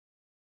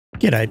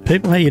G'day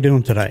people, how you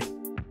doing today?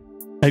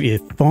 Hope you're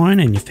fine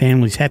and your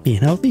family's happy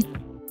and healthy.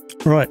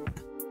 Right,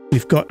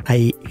 we've got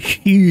a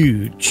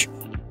huge,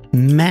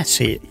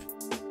 massive,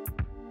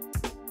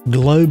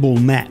 global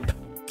map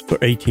for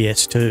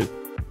ETS2.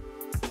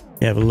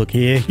 You have a look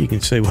here, you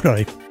can see what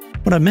I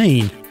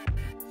mean.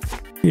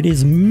 It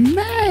is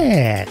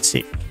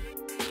massive.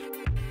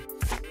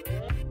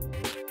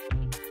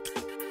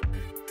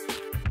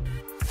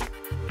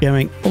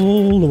 Going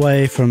all the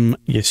way from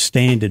your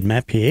standard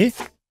map here,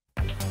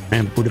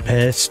 around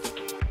Budapest,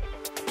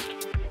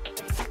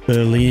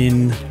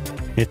 Berlin,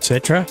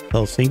 etc.,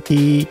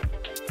 Helsinki,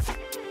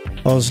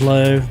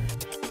 Oslo,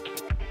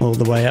 all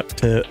the way up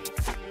to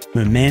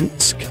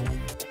Murmansk,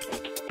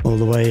 all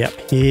the way up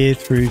here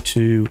through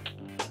to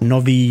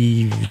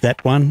Novi,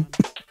 that one,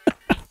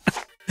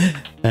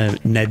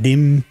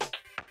 Nadim,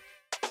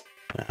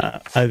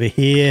 over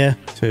here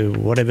to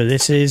whatever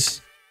this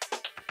is.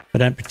 I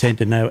don't pretend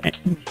to know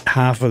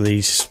half of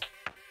these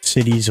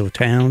cities or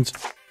towns.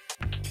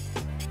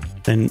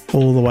 Then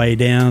all the way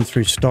down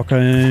through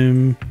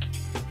Stockholm,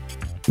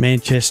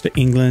 Manchester,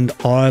 England,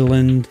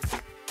 Ireland,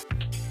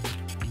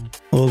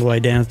 all the way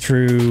down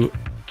through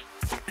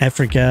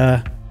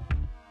Africa.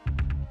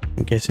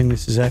 I'm guessing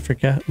this is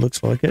Africa, it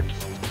looks like it.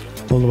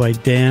 All the way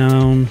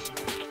down.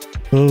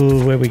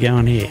 Oh, where are we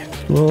going here?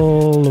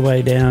 All the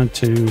way down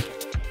to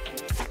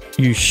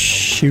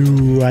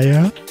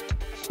Ushuaia.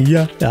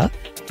 Yeah,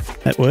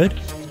 that word.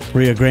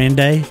 Rio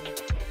Grande.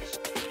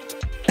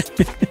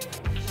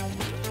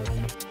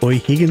 Boy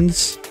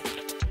Higgins.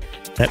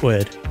 That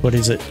word. What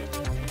is it?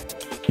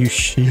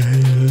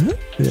 Ushuaia?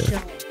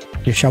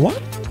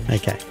 Ushuaia?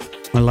 Okay.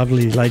 My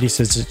lovely lady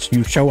says it's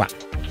Ushuaia.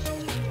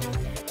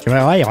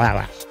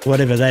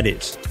 Whatever that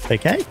is.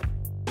 Okay.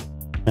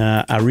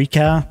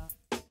 Arica.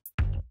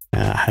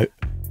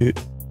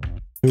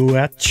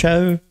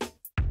 Huacho.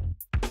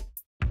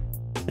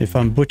 If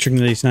I'm butchering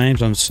these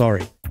names, I'm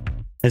sorry.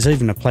 There's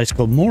even a place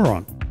called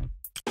Moron.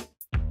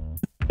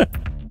 But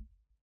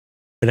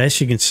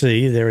as you can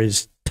see, there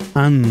is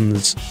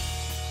tons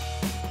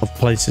of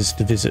places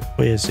to visit.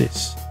 Where's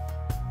this?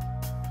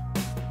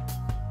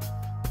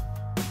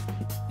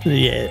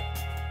 Yeah.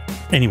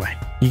 Anyway,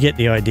 you get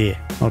the idea.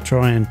 I'll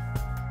try and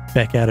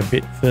back out a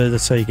bit further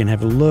so you can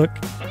have a look.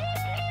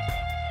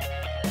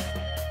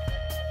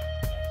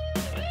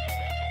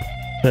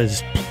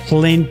 There's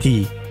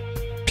plenty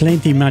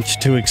much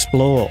to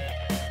explore.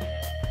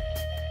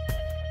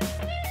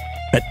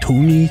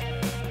 Batumi,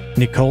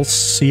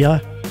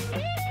 Nicosia,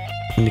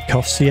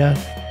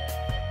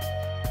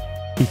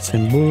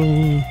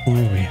 Istanbul,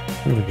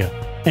 where we go?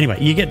 Anyway,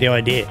 you get the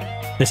idea.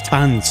 There's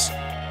tons.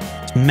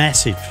 It's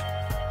massive.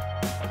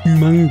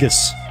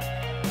 Humongous.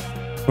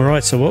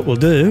 Alright, so what we'll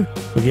do,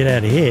 we'll get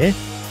out of here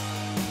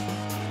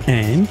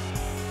and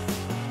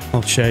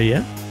I'll show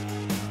you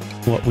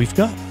what we've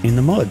got in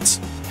the mods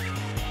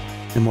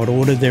and what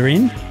order they're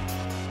in,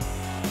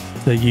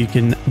 so you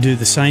can do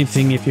the same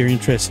thing if you're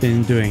interested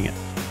in doing it.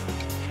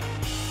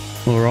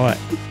 Alright,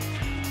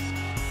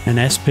 and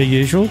as per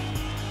usual,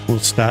 we'll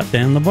start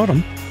down the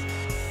bottom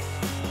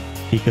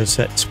because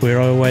that's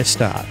where I always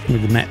start,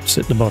 with the maps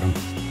at the bottom.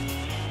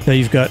 So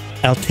you've got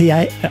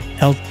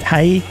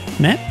Altay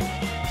map.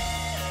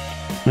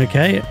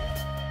 Okay,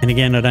 and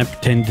again, I don't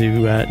pretend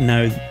to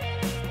know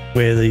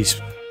where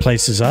these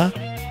places are.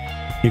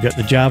 You've got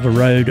the Java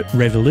Road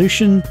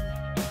Revolution.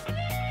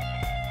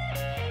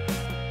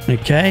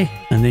 Okay,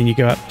 and then you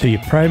go up to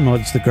your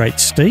Promods, the Great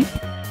Steppe.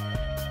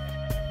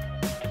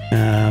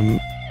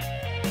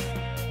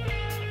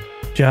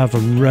 Java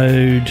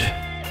Road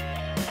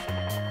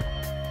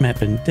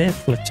map and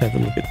depth. Let's have a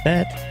look at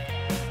that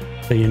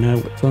so you know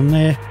what's on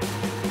there.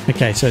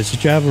 Okay, so it's a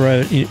Java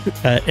Road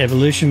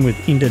Evolution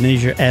with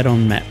Indonesia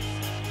add-on map.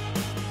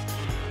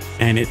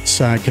 And it's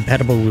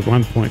compatible with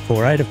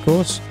 1.48, of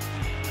course.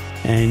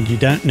 And you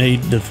don't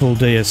need the full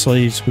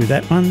DLCs with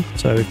that one.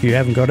 So if you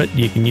haven't got it,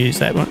 you can use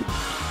that one.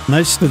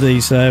 Most of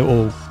these, though,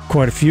 or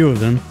quite a few of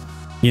them,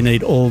 you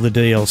need all the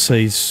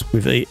DLCs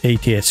with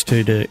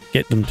ETS2 to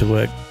get them to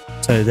work.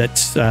 So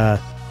that's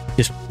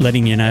just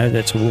letting you know,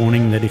 that's a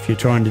warning that if you're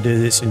trying to do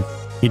this and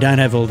you don't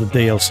have all the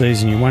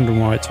DLCs and you're wondering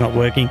why it's not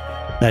working,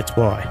 that's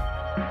why.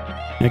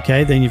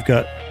 Okay, then you've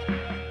got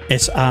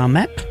SR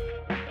map,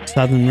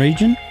 Southern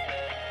Region.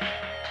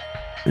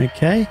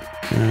 Okay,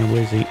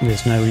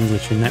 there's no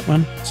English in that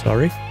one,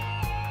 sorry.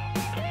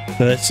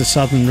 So that's the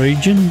Southern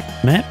Region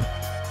map.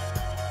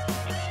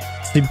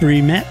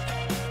 Sibir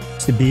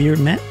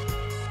map.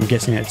 I'm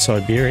guessing that's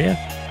Siberia.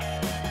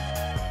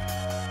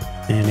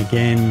 And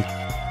again,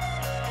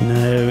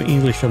 no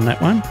English on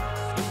that one.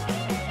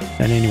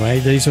 And anyway,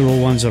 these are all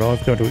ones that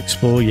I've got to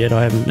explore yet.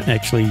 I haven't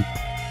actually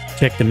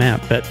checked them out,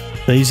 but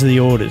these are the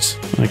orders,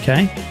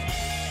 okay?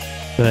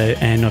 So,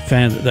 and I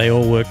found that they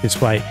all work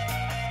this way.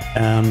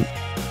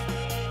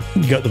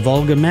 You got the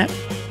Volga map.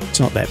 It's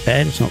not that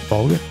bad. It's not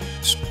vulgar.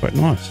 It's quite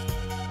nice.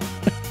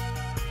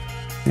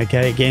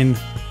 Okay, again,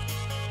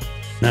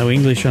 no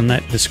English on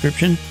that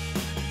description.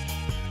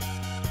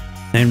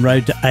 Then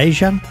Road to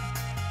Asia.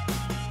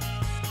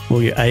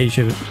 All your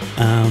Asia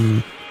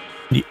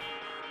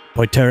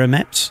by Terra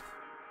Maps.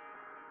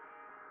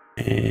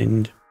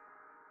 And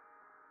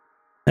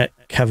that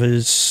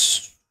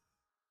covers,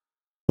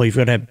 well, you've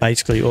got to have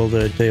basically all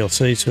the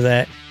DLCs for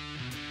that.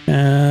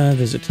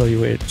 Does it tell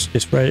you where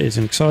this road is?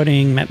 An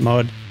exciting map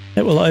mod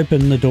that will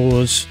open the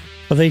doors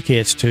of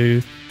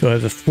ETS2 to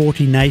over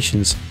 40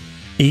 nations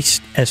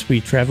east as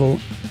we travel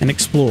and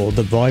explore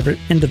the vibrant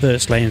and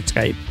diverse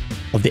landscape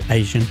of the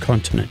Asian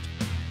continent.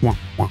 Wah,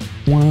 wah,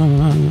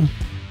 wah.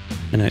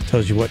 And it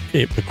tells you what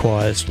it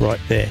requires right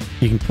there.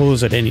 You can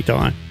pause at any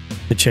time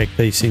to check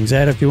these things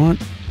out if you want.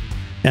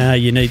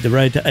 You need the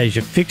Road to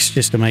Asia fixed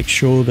just to make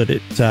sure that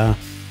it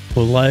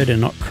will load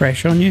and not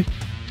crash on you.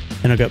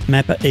 And I've got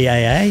Mappa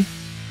EAA,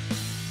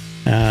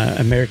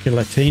 America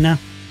Latina.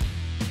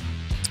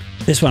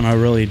 This one I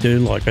really do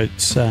like.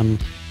 It's got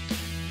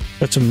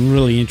some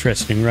really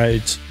interesting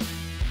roads.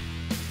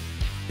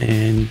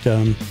 And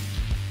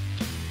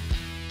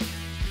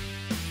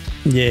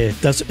yeah,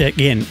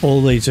 again,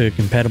 all these are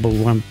compatible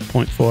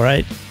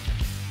 1.48.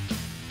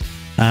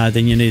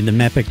 Then you need the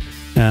Mappa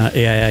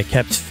EAA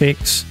caps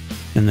fix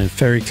and the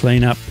ferry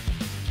cleanup.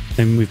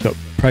 Then we've got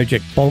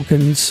Project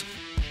Balkans.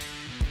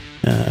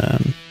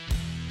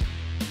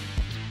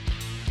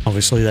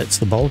 Obviously, that's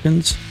the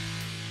Balkans.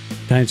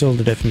 Contains all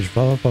the definition.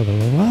 Blah, blah, blah,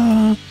 blah,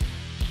 blah.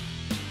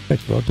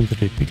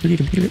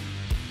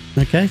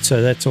 Okay,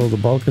 so that's all the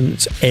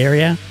Balkans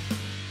area.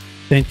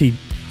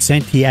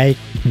 Santiago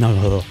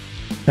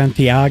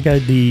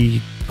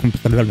de...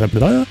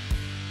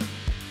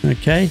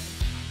 Okay.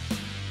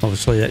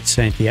 Obviously, that's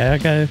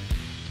Santiago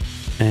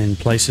and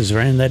places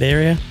around that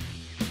area.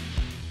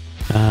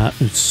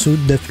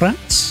 Sud de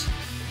France.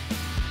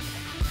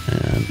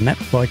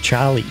 Mapped by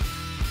Charlie.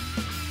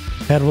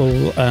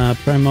 Compatible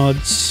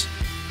Promods.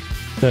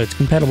 So it's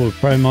compatible with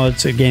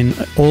Promods. Again,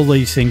 all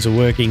these things are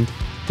working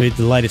with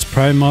the latest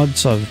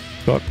Promods I've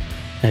got,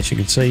 as you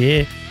can see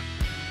here.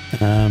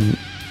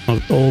 All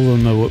of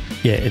them are,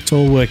 yeah, it's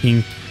all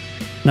working.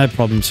 No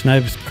problems,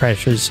 no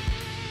crashes,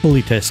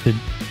 fully tested.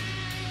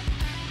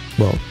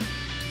 Well,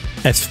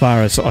 as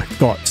far as I've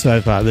got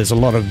so far, there's a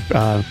lot of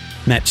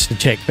maps to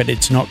check, but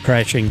it's not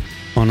crashing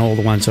on all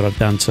the ones that I've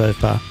done so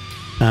far.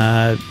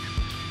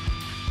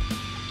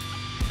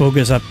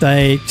 August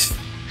update.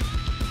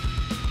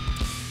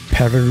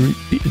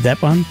 That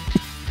one.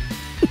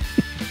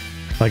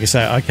 Like I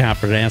say, I can't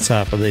pronounce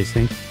half of these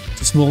things.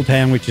 It's a small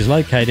town which is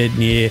located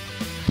near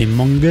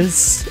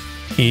Limoges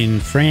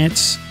in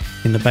France.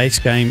 In the base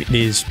game, it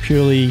is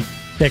purely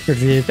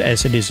decorative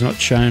as it is not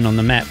shown on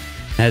the map.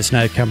 It has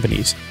no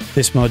companies.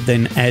 This mod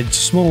then adds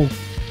small,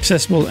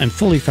 accessible and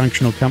fully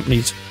functional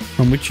companies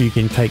from which you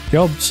can take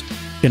jobs.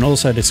 You can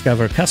also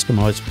discover a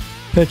customised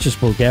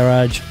purchasable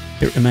garage.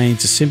 It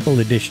remains a simple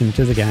addition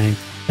to the game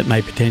that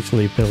may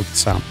potentially appeal to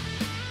some.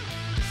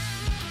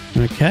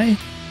 Okay.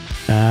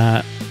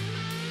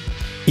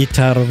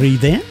 ITA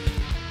revamp.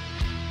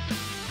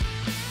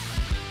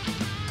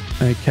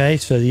 Okay,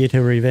 so the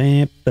ITA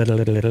revamp. That's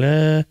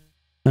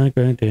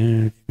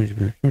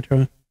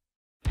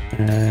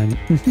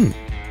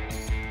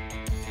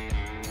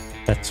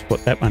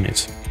what that one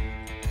is.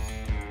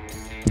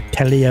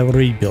 Italia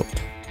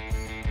rebuilt.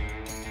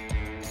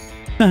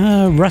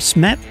 Rus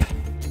map.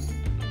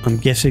 I'm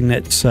guessing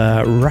that's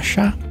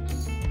Russia.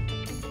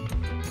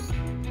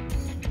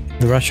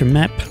 The Russian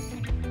map.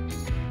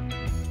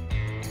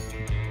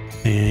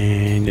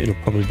 And it'll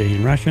probably be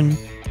in Russian.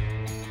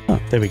 Oh,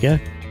 there we go.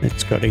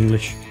 It's got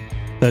English.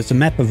 So it's a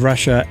map of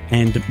Russia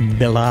and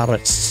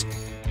Belarus.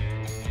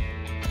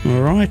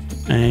 Alright,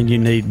 and you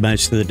need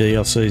most of the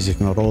DLCs,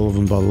 if not all of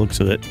them by the looks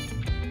of it.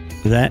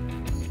 For that.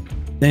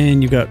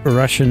 Then you've got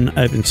Russian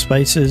open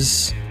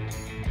spaces.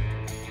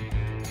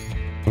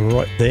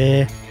 Right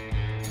there.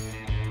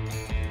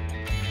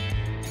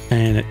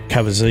 And it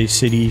covers these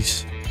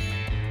cities.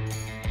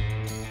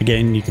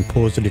 Again, you can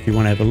pause it if you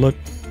want to have a look.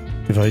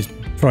 If I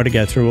try to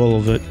go through all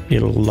of it,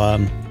 it'll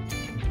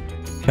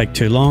take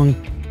too long.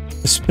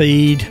 The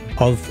speed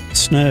of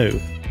snow.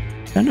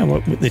 I don't know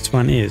what this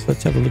one is.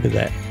 Let's have a look at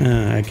that.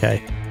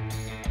 Okay.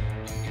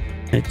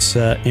 It's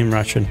in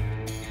Russian.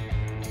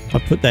 I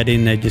put that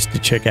in there just to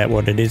check out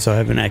what it is. I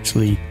haven't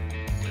actually...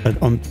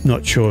 I'm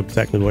not sure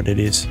exactly what it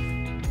is.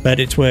 But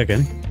it's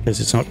working because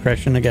it's not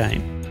crashing the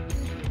game.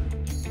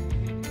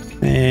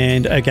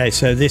 And okay,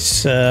 so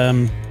this...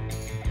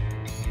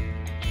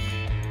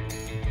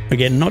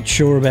 again, not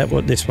sure about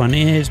what this one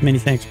is. Many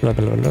thanks, blah,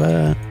 blah, blah,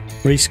 blah.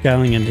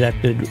 Rescaling and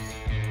adapted.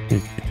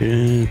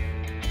 I'm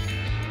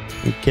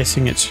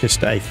guessing it's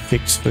just a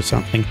fix for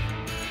something.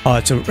 Oh,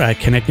 it's a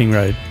connecting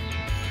road.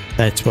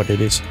 That's what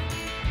it is.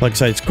 Like I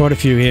say, it's quite a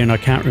few here and I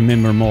can't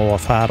remember them all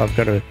off heart. I've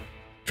got to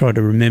try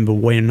to remember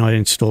when I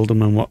installed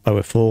them and what they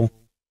were for.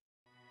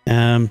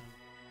 This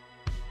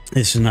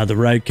is another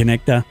road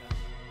connector.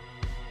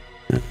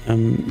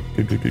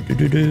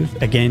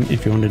 Again,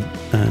 if you want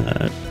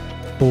to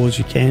pause,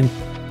 you can.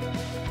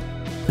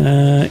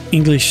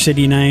 English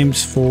city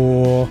names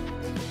for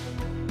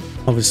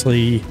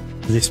obviously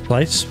this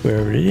place,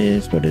 wherever it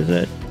is. What is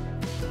it?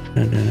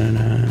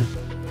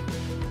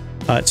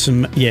 It's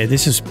some, yeah,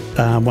 this is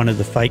one of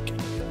the fake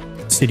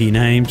city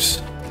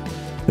names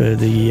for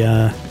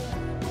the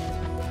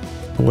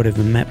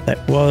whatever map that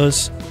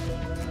was.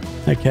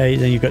 Okay,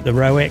 then you've got the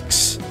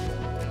ROX.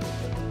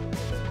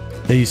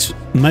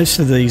 Most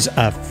of these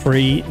are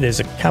free.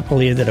 There's a couple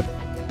here that are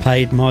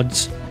paid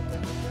mods.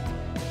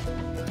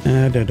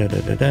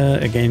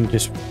 Again,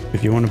 just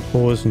if you want to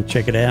pause and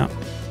check it out,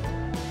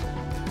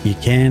 you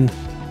can.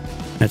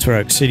 That's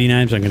ROX city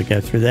names. I'm going to go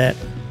through that.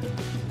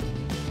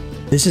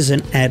 This is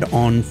an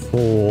add-on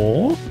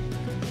for,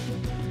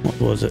 what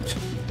was it?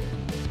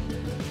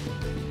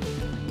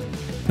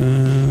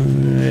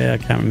 Yeah, I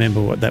can't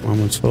remember what that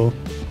one was for.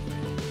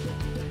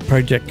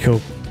 Project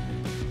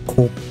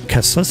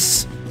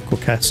Caucasus.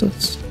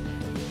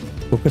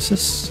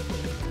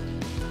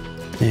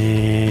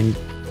 And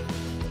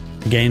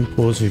again,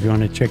 pause if you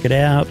want to check it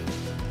out.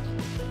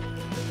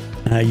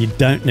 You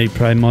don't need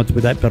Pro Mods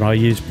with that, but I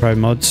use Pro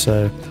Mods,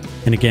 so,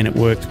 and again, it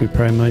works with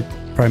Pro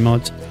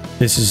Mods.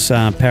 This is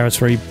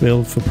Paris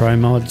rebuild for Pro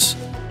Mods.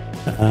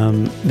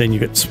 Then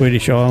you've got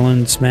Swedish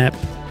Islands map.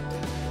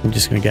 I'm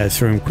just going to go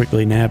through them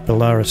quickly now.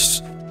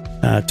 Belarus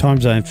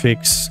time zone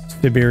fix,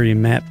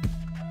 Siberian map,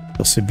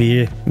 or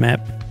Sibir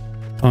map,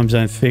 time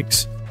zone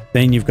fix.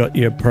 Then you've got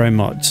your Pro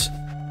Mods.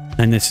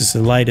 And this is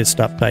the latest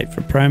update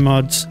for Pro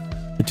Mods,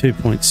 the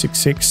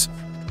 2.66,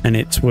 and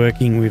it's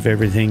working with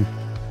everything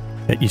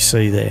that you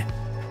see there.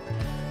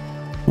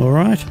 All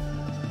right.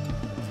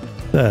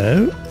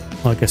 So,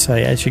 like I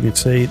say, as you can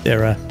see,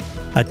 there are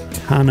a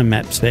ton of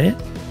maps there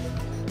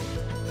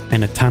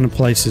and a ton of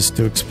places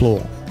to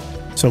explore.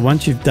 So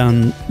once you've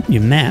done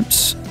your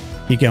maps,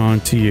 you go on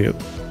to your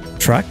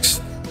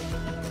trucks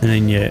and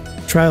then your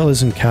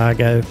trailers and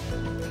cargo.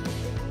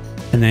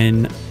 And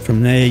then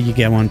from there, you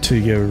go on to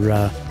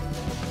your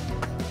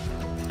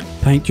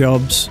paint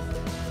jobs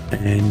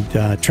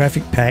and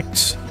traffic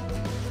packs.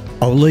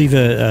 I'll leave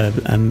a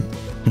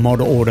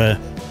mod order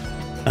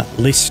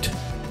list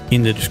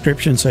in the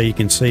description so you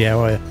can see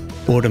how I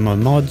order my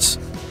mods.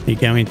 You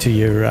go into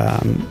your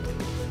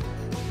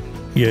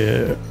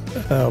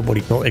what do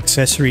you call it,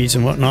 accessories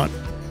and whatnot,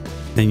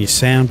 then your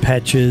sound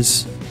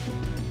patches,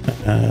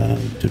 then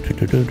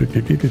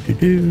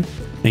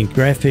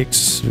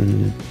graphics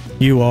and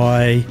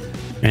UI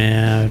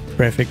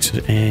graphics,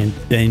 and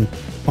then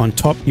on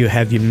top you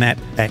have your map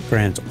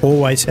backgrounds.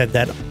 Always have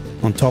that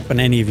on top, and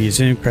any of your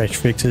zoom crash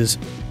fixes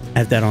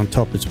have that on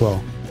top as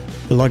well.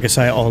 But like I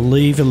say, I'll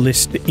leave a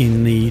list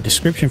in the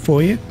description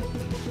for you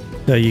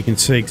so you can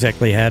see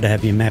exactly how to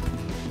have your map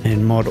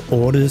and mod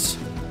orders.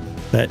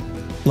 But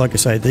like I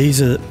say,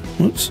 these are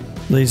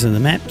the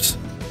maps,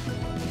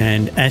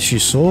 and as you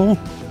saw,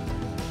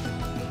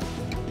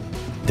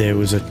 there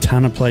was a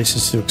ton of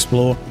places to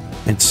explore,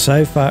 and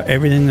so far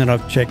everything that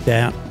I've checked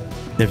out,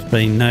 there's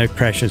been no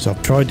crashes.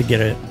 I've tried to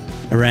get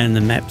around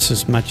the maps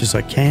as much as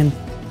I can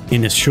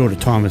in as short a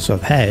time as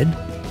I've had,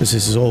 because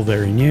this is all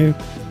very new.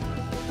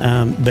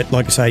 But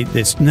like I say,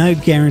 there's no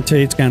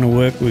guarantee it's going to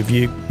work with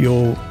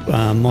your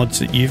mods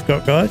that you've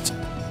got, guys.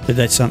 But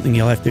that's something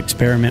you'll have to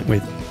experiment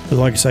with. But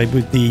like I say,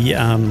 with the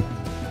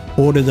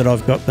order that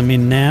I've got them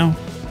in now,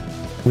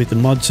 with the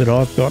mods that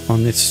I've got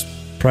on this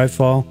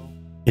profile,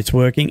 it's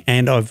working.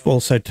 And I've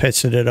also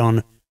tested it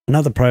on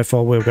another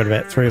profile where we've got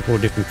about 3 or 4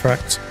 different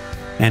trucks,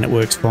 and it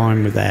works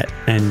fine with that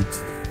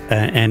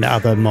and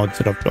other mods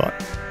that I've got.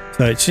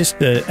 So it's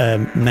just a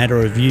matter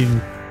of you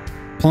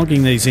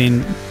plonking these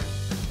in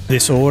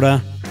this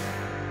order.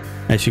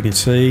 As you can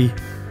see,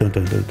 I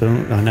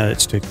know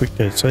it's too quick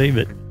to see,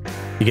 but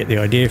you get the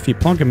idea. If you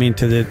plonk them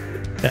into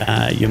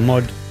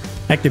your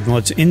active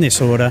mods in this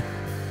order,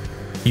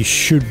 you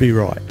should be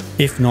right.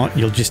 If not,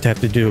 you'll just have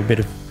to do a bit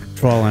of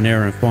trial and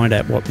error and find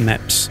out what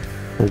maps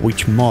or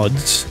which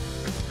mods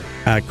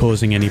are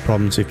causing any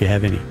problems, if you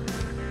have any.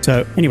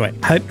 So anyway,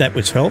 hope that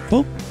was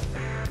helpful.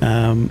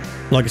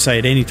 Like I say,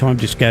 at any time,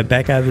 just go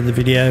back over the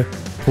video,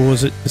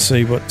 pause it to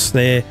see what's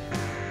there,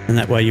 and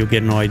that way you'll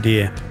get an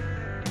idea.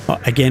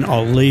 Again,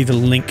 I'll leave a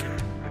link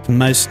to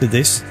most of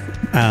this.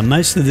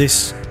 Most of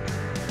this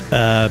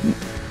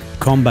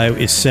combo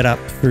is set up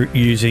through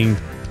using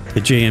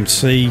the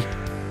GMC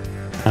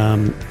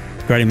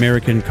Great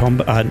American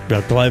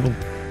Global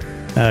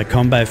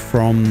combo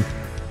from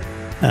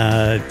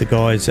the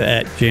guys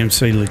at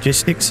GMC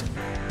Logistics,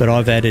 but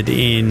I've added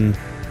in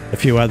a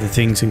few other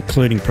things,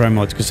 including Pro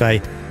Mods, because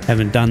they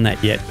haven't done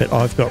that yet. But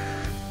I've got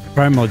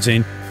Pro Mods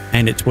in,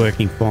 and it's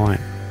working fine.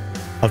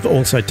 I've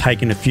also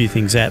taken a few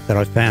things out that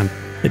I found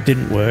that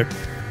didn't work.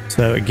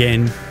 So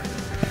again,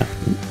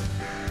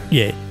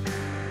 yeah,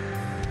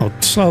 I'll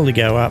slowly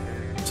go up.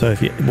 So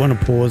if you want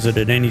to pause it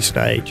at any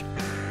stage,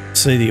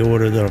 see the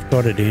order that I've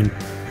got it in,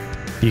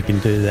 you can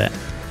do that.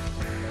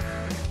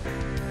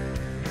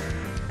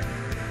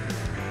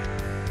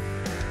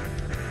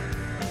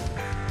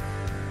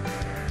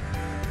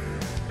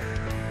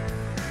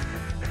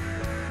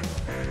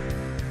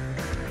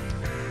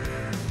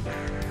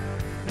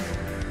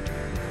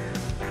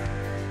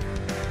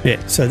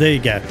 Yeah, so there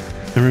you go.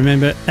 And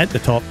remember, at the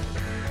top,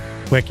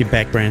 whack your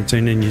backgrounds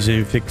in and your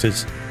zoom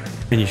fixes,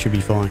 and you should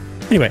be fine.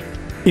 Anyway,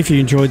 If you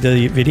enjoyed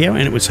the video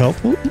and it was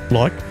helpful,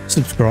 like,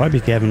 subscribe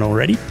if you haven't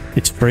already.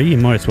 It's free, you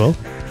might as well.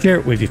 Share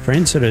it with your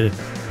friends so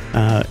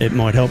that it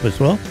might help as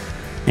well.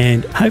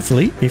 And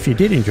hopefully, if you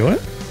did enjoy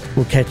it,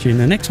 we'll catch you in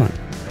the next one.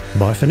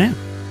 Bye for now.